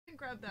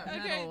grab that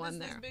Okay, metal one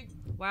this there. big...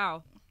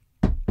 Wow.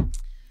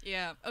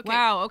 Yeah. Okay.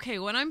 Wow. Okay.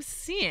 What I'm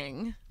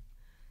seeing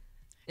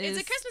is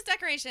It's a Christmas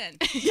decoration.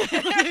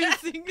 Yeah, what I'm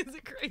seeing is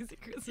a crazy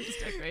Christmas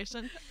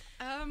decoration.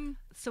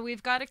 So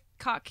we've got a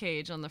cock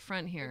cage on the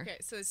front here. Okay.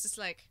 So it's just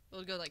like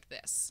we'll go like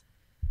this.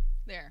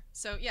 There.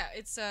 So yeah,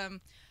 it's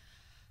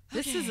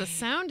This is a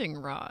sounding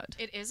rod.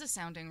 It is a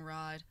sounding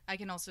rod. I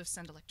can also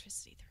send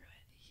electricity through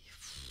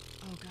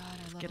it. Oh God,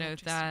 I love Get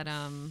out that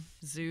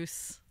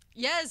Zeus.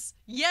 Yes,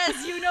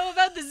 you know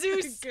about the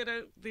Zeus. Get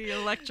out the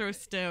electro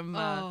stem.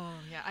 Oh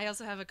yeah, I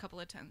also have a couple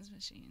of tens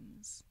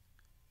machines.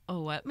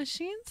 Oh, what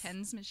machines?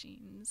 Tens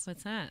machines.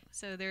 What's that?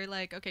 So they're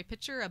like, okay,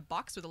 picture a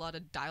box with a lot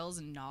of dials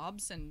and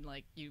knobs, and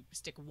like you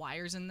stick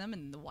wires in them,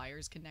 and the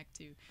wires connect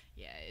to.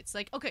 Yeah, it's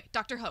like okay,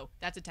 Dr. Ho.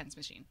 That's a tens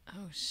machine.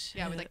 Oh shit.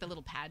 Yeah, with like the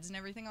little pads and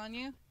everything on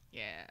you.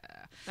 Yeah.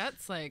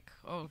 That's like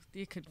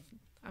you could.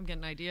 I'm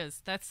getting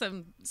ideas. That's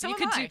some. So you am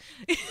could I.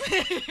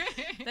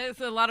 do. There's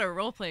a lot of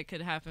role play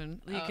could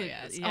happen. You could,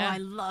 yes. Yeah. Oh, I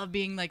love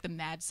being like the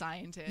mad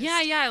scientist.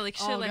 Yeah, like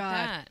shit Oh, like God.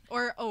 that.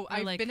 Or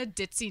I've like- been a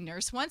ditzy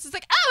nurse once. It's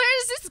like, oh, where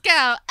does this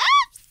go?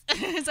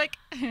 Oops. It's like.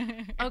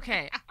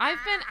 Okay, I've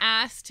been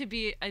asked to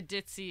be a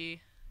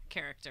ditzy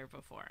character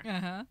before.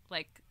 Uh-huh.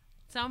 Like,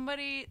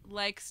 somebody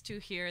likes to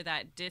hear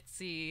that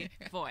ditzy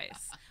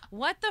voice.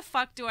 What the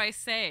fuck do I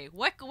say?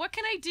 What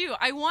can I do?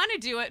 I want to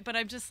do it, but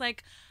I'm just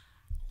like,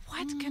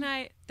 what can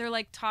I? They're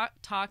like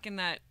talk in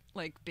that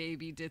like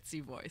baby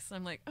ditzy voice.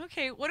 I'm like,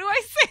 okay, what do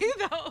I say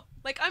though?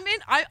 Like,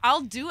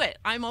 I'll do it.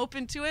 I'm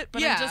open to it,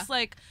 but Yeah. I'm just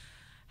like,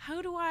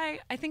 how do I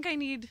think I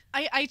need.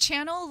 I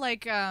channel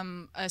like a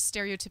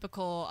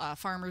stereotypical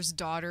farmer's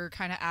daughter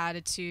kind of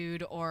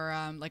attitude, or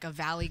like a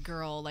valley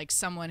girl, like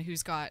someone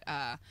who's got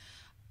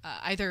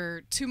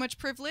either too much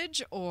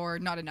privilege or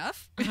not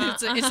enough.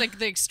 It's like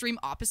the extreme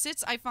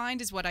opposites, I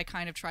find, is what I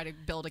kind of try to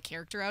build a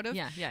character out of.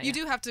 Yeah. You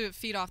do have to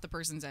feed off the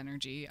person's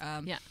energy.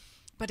 Yeah.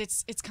 But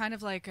it's kind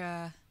of like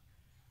a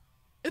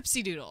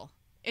oopsie-doodle.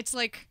 It's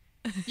like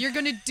you're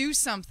going to do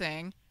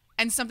something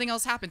and something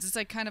else happens. It's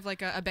like kind of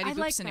like a Betty I Boop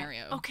like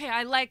scenario. That. Okay,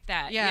 I like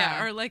that.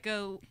 Yeah. Or like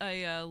a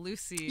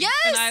Lucy. Yes!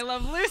 And I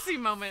love Lucy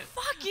moment.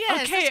 Fuck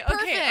yes, Okay, that's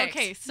perfect.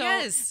 okay. So,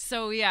 yes.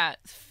 so yeah,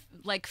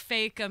 like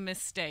fake a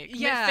mistake.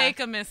 Yeah. Fake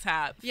a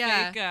mishap.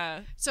 Yeah.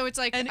 Fake So it's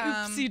like an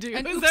oopsie-doodle.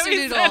 An Is that what you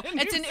oopsie-doodle. said? An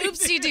It's an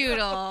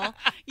oopsie-doodle.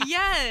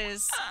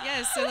 Yes.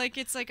 So like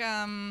it's like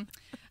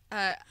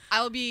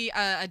I'll be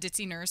a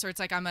ditzy nurse, or it's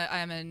like I'm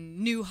a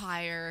new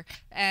hire,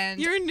 and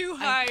You're a new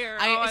hire.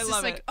 I it's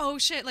love just like, it. oh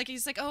shit, like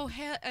he's like, oh,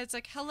 it's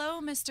like,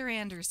 hello, Mr.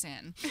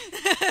 Anderson.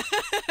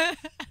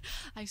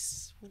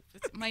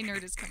 My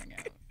nerd is coming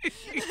out.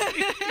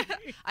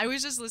 I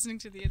was just listening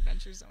to the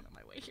Adventure Zone on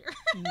my way here.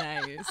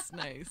 Nice.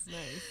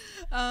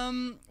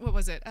 What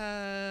was it?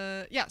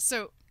 Yeah.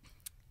 So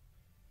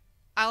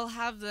I'll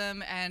have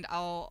them, and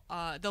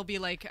they'll be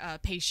like a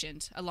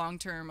patient, a long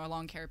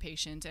care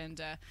patient,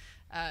 and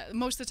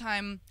most of the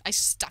time I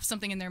stuff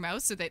something in their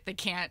mouth so that they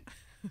can't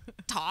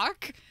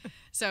talk.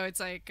 So it's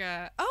like,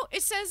 oh,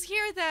 it says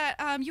here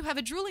that you have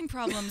a drooling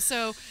problem.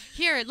 So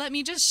here, let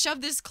me just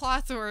shove this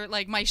cloth or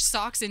like my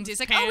socks into. It's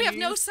like, oh, we have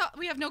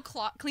no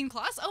clean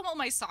cloths. Oh, well,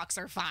 my socks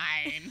are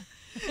fine.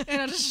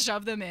 And I'll just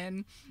shove them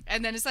in,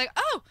 and then it's like,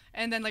 oh,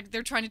 and then like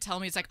they're trying to tell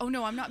me, it's like, oh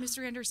no, I'm not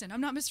Mr. Anderson.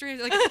 I'm not Mr.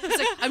 Anderson. Like, it's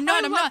like, I'm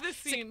not. I'm not. This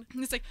scene.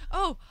 It's like,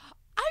 oh,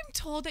 I'm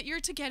told that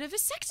you're to get a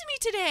vasectomy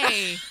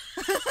today.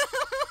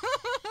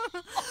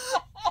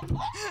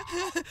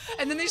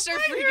 And then they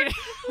start freaking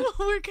out.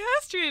 We're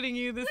castrating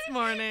you this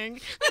morning.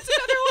 That's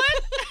another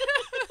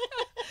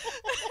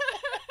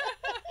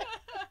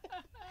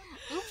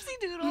one.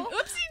 Oopsie-doodle.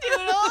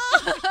 Oopsie-doodle.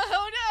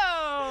 Oh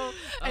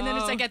no. And then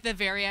it's like at the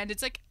very end,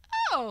 it's like,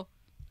 oh,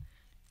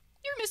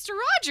 you're Mr.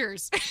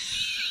 Rogers.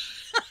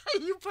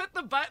 You put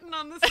the button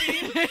on the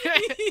scene.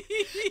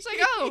 It's like,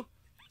 oh,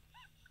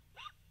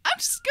 I'm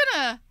just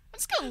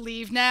gonna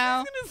leave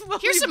now.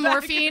 Here's some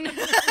morphine.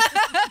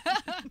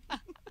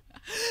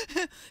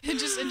 and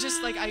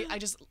just like I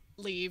just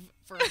leave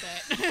for a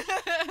bit.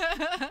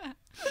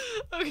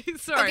 Okay,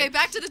 sorry. Okay,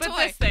 back to the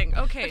toy. This thing.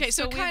 Okay,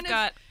 so we've kind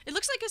got. of, it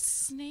looks like a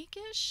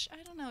snake-ish.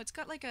 I don't know. It's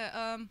got like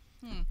a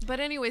But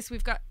anyways,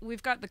 we've got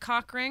the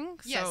cock ring.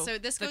 Yeah, so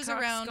this the goes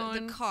cock's around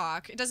going- the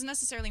cock. It doesn't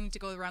necessarily need to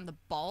go around the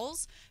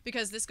balls,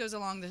 because this goes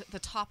along the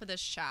top of the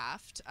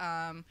shaft,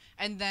 and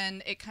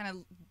then it kind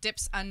of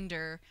dips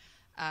under.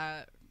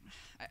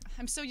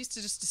 I'm so used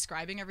to just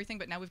describing everything,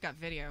 but now we've got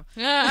video.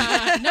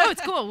 No,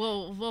 it's cool.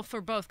 We'll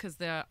for both, because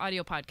the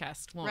audio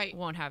podcast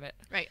won't have it.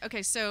 Right.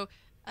 Okay. So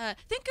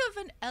think of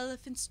an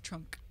elephant's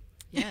trunk.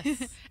 Yes.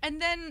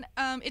 And then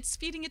it's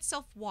feeding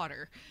itself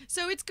water.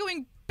 So it's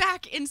going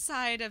back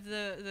inside of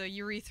the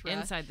urethra.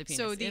 Inside the penis.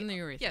 So in the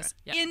urethra. Yes.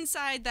 Yeah.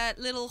 Inside that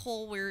little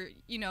hole where,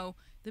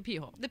 The pee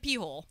hole. the pee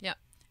hole. Yeah.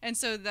 And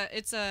so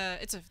this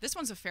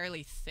one's a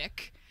fairly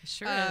thick It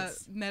sure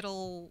is.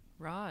 metal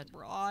Rod.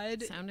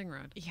 Sounding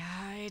rod.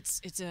 Yeah,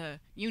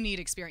 you need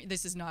experience.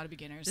 This is not a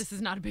beginner's. This is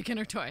not a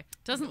beginner toy.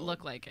 Doesn't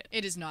look like it.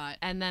 It is not.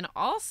 And then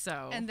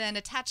also. And then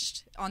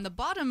attached on the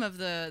bottom of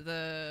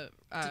the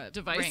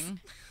device. ring.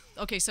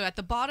 okay, so at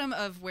the bottom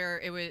of where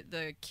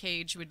the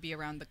cage would be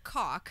around the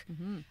cock,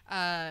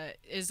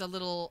 is a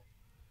little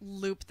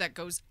loop that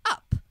goes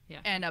up,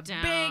 and a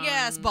Down. big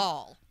ass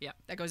ball, Yeah.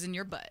 that goes in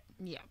your butt.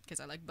 Yeah. Because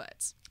I like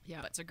butts.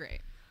 Yeah. Butts are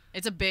great.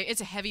 It's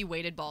a heavy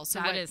weighted ball.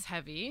 So That is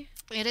heavy.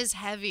 It is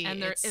heavy,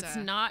 And it's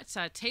not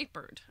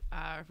tapered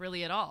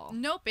really at all.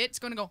 Nope, it's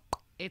going to go.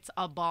 It's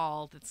a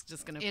ball that's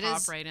just going to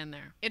pop right in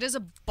there. It is a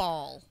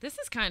ball. This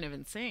is kind of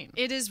insane.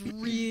 It is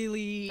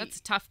really. That's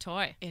a tough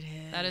toy. It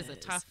is. That is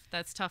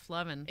that's tough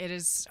loving. It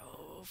is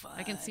so fun.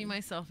 I can see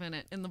myself in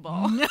it, in the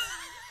ball. And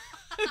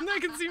I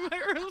can see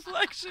my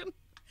reflection.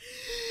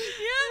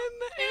 In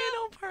the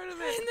anal part of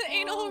it. In the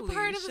anal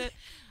part of it.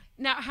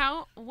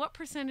 Now, what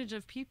percentage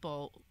of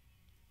people?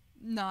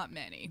 Not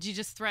many. Do you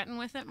just threaten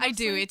with it mostly? I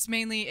do. It's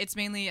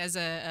mainly as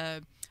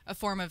a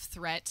form of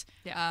threat.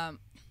 Yeah.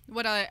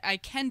 What I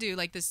can do,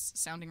 like this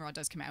sounding rod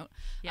does come out.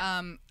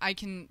 Yeah. I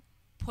can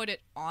put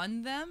it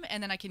on them,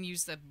 and then I can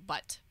use the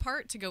butt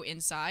part to go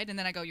inside, and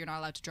then I go, you're not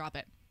allowed to drop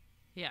it.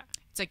 Yeah.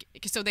 It's like,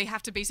 so they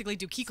have to basically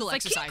do Kegel like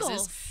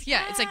exercises. Kegels.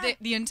 Yeah, it's like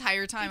the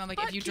entire time. It's I'm like,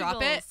 butt if you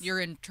drop it, Kegels. you're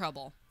in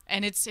trouble.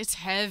 And it's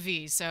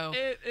heavy, so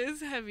It is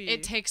heavy.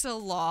 it takes a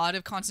lot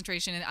of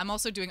concentration, and I'm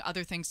also doing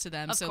other things to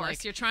them. Of so course,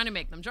 like, you're trying to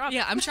make them drop it.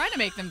 yeah, I'm trying to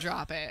make them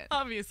drop it.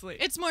 Obviously.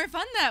 It's more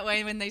fun that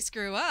way when they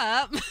screw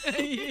up.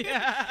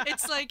 Yeah.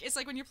 It's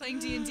like when you're playing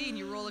D&D and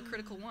you roll a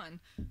critical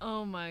one.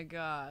 Oh my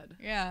god.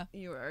 Yeah.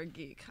 You are a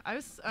geek.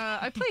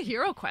 I play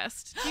Hero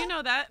Quest. Do you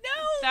know that?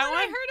 No, that but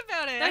one? I heard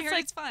about it. I That's heard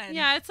like, it's fun.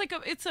 Yeah,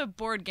 it's a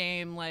board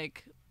game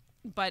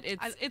but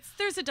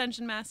there's a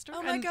dungeon master.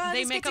 Oh my and God,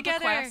 they let's make get up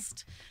together a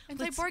quest. And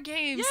play board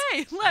games.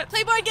 Yay! Let's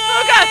Play board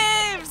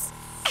Oh, games.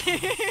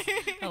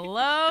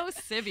 Hello,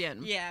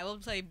 Sibian. Yeah, we'll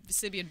play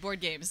Sibian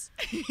board games.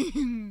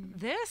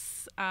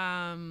 This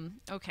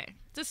okay.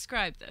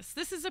 Describe this.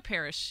 This is a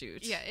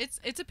parachute. Yeah,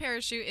 it's a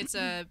parachute. It's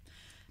a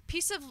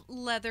piece of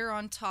leather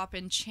on top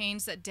and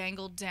chains that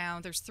dangle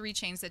down. There's 3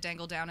 chains that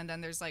dangle down, and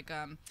then there's like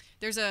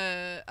there's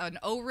an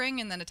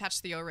O-ring, and then attached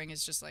to the O-ring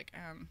is just like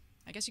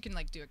I guess you can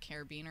like do a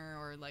carabiner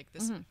or like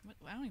this.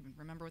 I don't even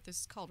remember what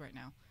this is called right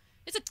now.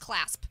 It's a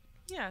clasp.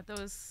 Yeah,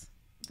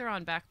 they're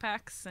on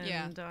backpacks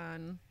and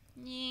on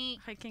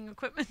hiking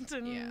equipment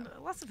and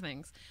lots of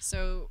things.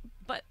 So,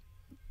 but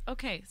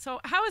okay,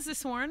 so how is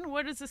this worn?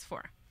 What is this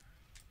for?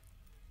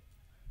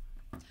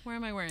 Where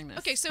am I wearing this?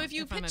 Okay, so if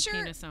you picture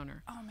I'm a penis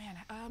owner. Oh man,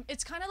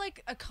 it's kind of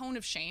like a cone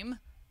of shame.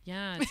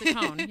 Yeah, it's a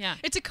cone. Yeah,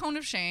 it's a cone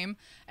of shame,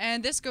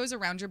 and this goes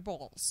around your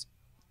balls.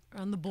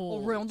 Around the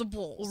bowl. Around the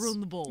balls. Around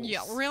the balls. Yeah,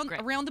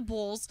 around the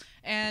balls,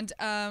 and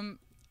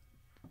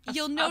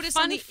you'll notice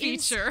fun on the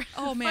feature.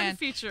 Oh man, fun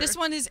feature. This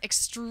one is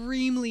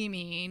extremely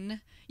mean.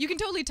 You can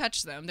totally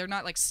touch them. They're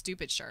not like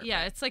stupid sharp.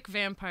 Yeah, it's like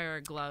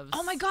vampire gloves.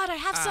 Oh my god, I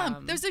have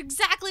some. There's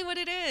exactly what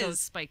it is.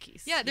 Those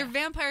spikies. Yeah, they're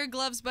vampire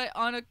gloves, but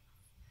on a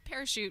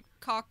parachute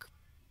cock.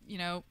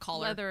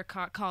 Collar. Leather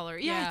collar.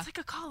 Yeah, it's like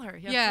a collar.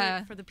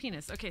 Yeah. For the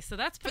penis. Okay, so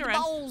that's put For the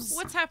around. balls.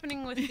 What's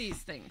happening with these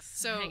things?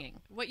 So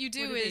hanging? what you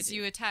do is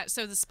you attach.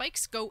 So the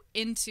spikes go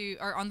into,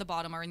 or on the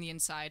bottom, or in the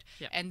inside,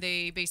 and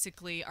they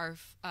basically are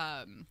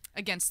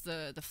against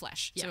the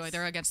flesh. Yes. So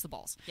they're against the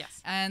balls.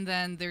 Yes. And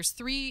then there's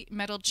 3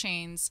 metal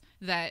chains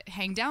that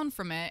hang down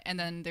from it, and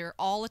then they're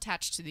all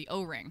attached to the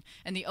O-ring.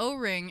 And the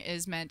O-ring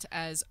is meant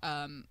as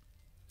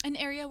an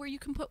area where you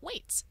can put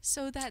weights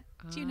so that,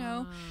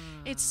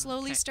 it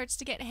slowly starts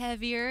to get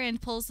heavier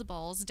and pulls the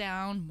balls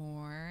down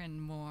more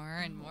and more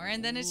and more.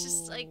 And then it's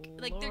just like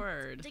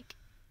they're like,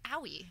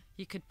 owie.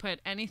 You could put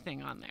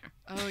anything on there.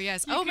 Oh,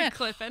 yes. You man. could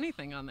clip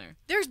anything on there.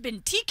 There's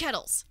been tea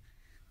kettles.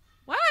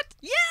 What?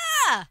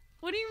 Yeah.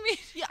 What do you mean?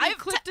 Yeah, I've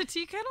clipped a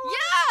tea kettle?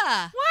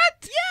 Yeah.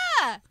 What?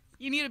 Yeah.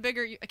 You need a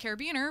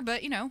carabiner,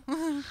 but You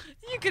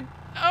could.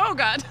 Oh,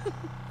 God.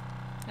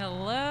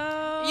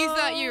 Hello. You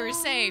thought you were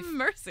safe.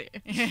 Mercy.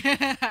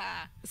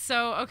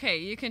 So, okay,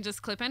 you can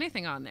just clip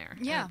anything on there.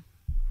 Yeah.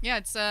 Yeah,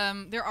 it's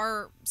there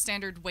are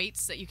standard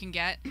weights that you can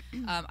get.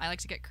 I like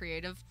to get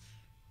creative.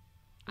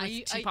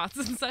 With teapots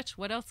and such.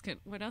 What else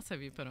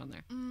have you put on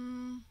there?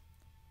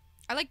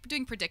 I like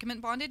doing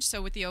predicament bondage.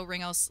 So with the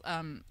O-ring, I'll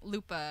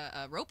loop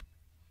a rope,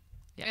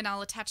 and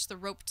I'll attach the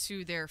rope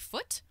to their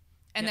foot,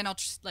 and then I'll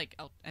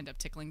end up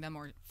tickling them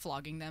or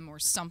flogging them or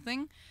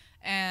something,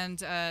 and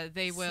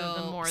they will.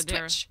 So the more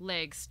their twitch.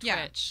 legs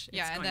twitch,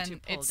 it's and going then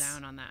to pull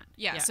down on that.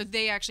 Yeah, so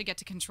they actually get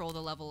to control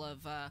the level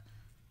of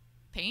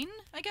pain,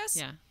 I guess.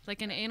 Yeah,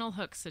 like an anal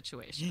hook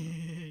situation.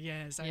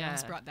 Yes, I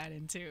almost brought that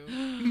in too.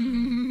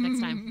 Next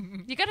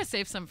time, you got to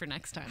save some for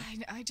next time.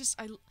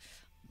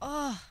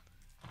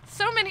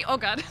 So many. Oh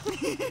God,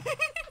 that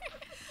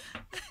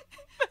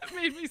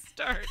made me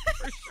start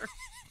for sure.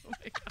 Oh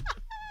my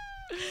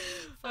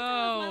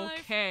God.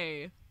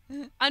 Okay.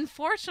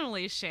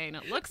 Unfortunately, Shayne,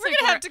 it looks like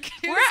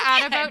we're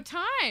at about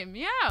time.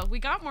 Yeah, we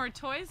got more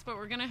toys, but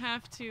we're gonna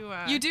have to.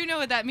 You do know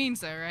what that means,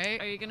 though, right?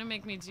 Are you gonna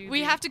make me do?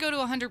 We have to go to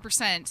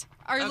 100%.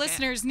 Our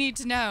listeners need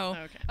to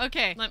know.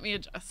 Okay. Let me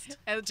adjust.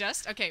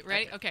 Adjust. Okay.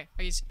 Ready? Okay.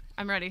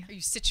 I'm ready. Are you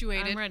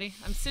situated? I'm ready.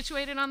 I'm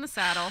situated on the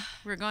saddle.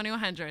 We're going to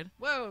 100.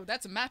 Whoa,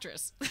 that's a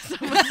mattress.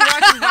 Someone's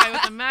walking by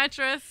with a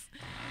mattress.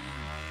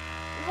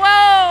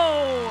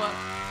 Whoa!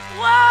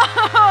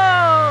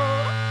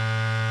 Whoa!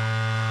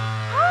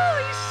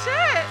 Holy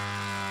shit!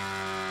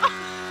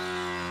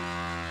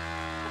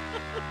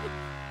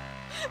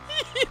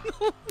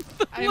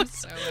 I'm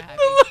so happy.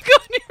 The look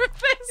on your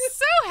face.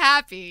 So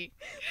happy.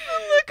 The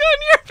look on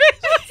your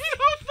face is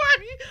so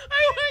funny.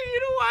 I want you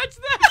to watch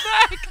that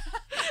back.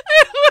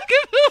 And look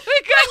at the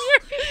look on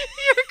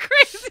your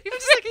crazy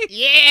face.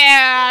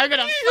 Yeah, I'm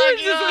gonna You're fuck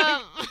you just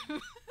up.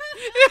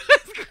 It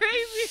was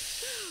crazy.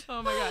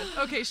 Oh my god.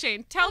 Okay,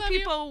 Shayne, tell love you.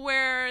 people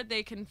where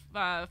they can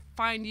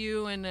find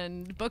you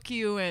and book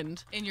you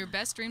and In your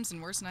best dreams and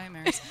worst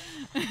nightmares.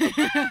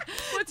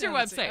 what's your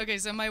Let's see. website? Okay,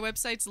 so my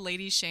website's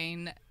Lady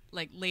Shayne,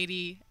 like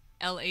Lady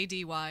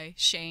Lady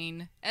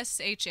Shayne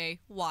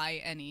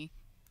SHAYNE.com.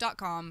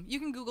 You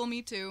can Google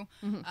me too.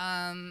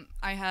 Mm-hmm.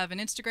 I have an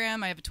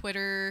Instagram. I have a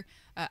Twitter.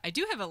 I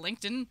do have a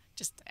LinkedIn.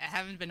 Just I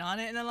haven't been on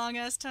it in a long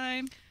ass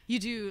time. You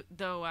do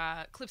though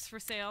clips for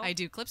sale. I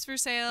do clips for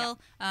sale.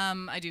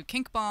 I do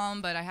Kink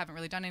Bomb, but I haven't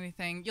really done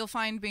anything. You'll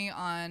find me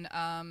on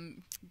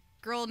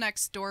Girl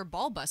Next Door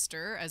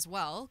Ballbuster as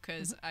well,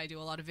 because I do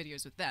a lot of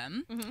videos with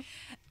them.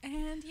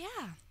 And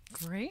yeah,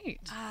 Great.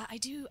 I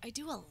do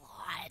a lot.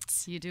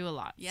 You do a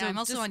lot. Yeah, So I'm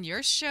also just- on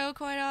your show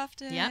quite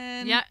often.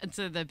 Yeah, it's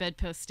the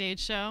Bedpost Stage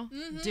Show,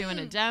 doing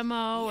a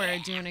demo or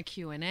doing a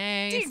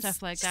Q&A,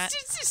 stuff like that.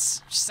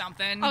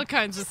 Something. All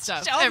kinds of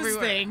stuff. All these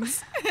everywhere.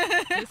 things.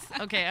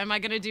 Okay, am I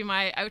going to do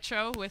my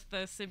outro with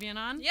the Sibian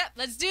on? Yep,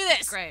 let's do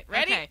this. Great.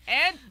 Ready? Okay.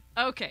 And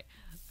Okay.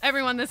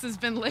 Everyone, this has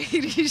been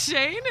Lady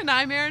Shayne, and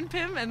I'm Erin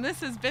Pym, and this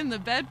has been the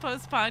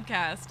Bedpost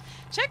Podcast.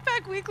 Check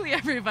back weekly,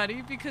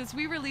 everybody, because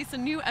we release a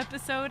new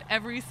episode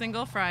every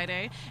single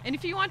Friday. And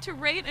if you want to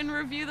rate and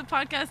review the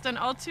podcast on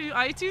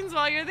iTunes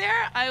while you're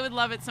there, I would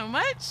love it so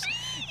much.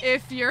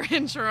 If you're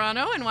in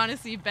Toronto and want to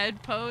see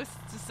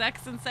Bedpost's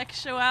Sex and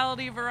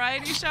Sexuality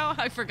variety show,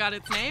 I forgot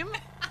its name,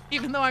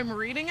 even though I'm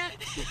reading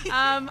it.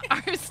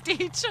 Our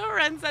stage show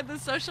runs at the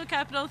Social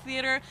Capital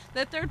Theatre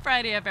the third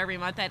Friday of every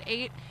month at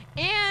 8.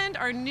 And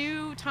our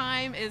new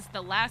time is the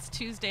last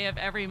Tuesday of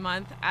every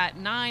month at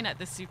 9 at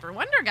the Super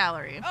Wonder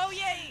Gallery. oh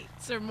yay!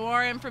 So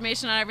more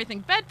information on everything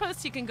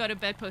Bedpost, you can go to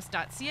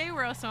bedpost.ca.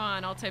 We're also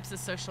on all types of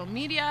social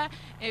media.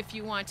 If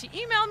you want to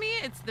email me,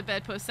 it's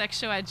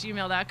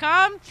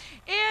thebedpostsexshow@gmail.com.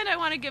 And I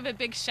want to give a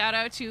big shout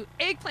out to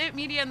Eggplant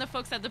Media and the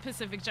folks at the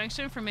Pacific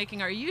Junction for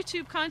making our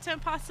YouTube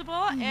content possible.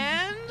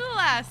 And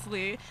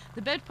lastly,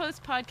 the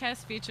Bedpost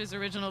Podcast features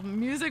original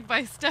music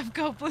by Steph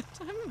Copeland.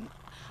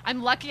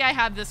 I'm lucky I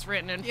have this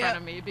written in front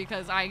of me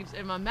because I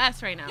am a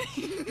mess right now.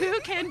 Who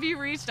can be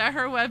reached at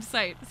her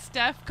website,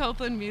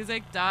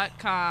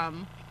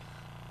 StephCopelandMusic.com.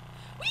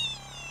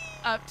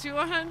 Up to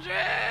 100.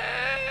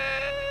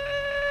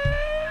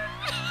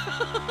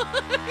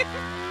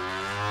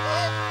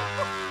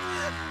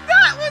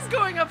 That was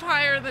going up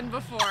higher than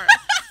before.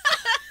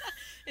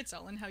 It's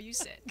all in how you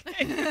sit.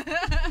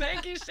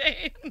 Thank you,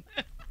 Shayne.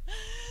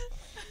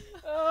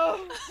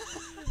 Oh.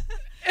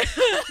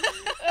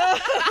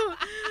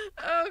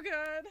 Oh,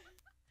 God.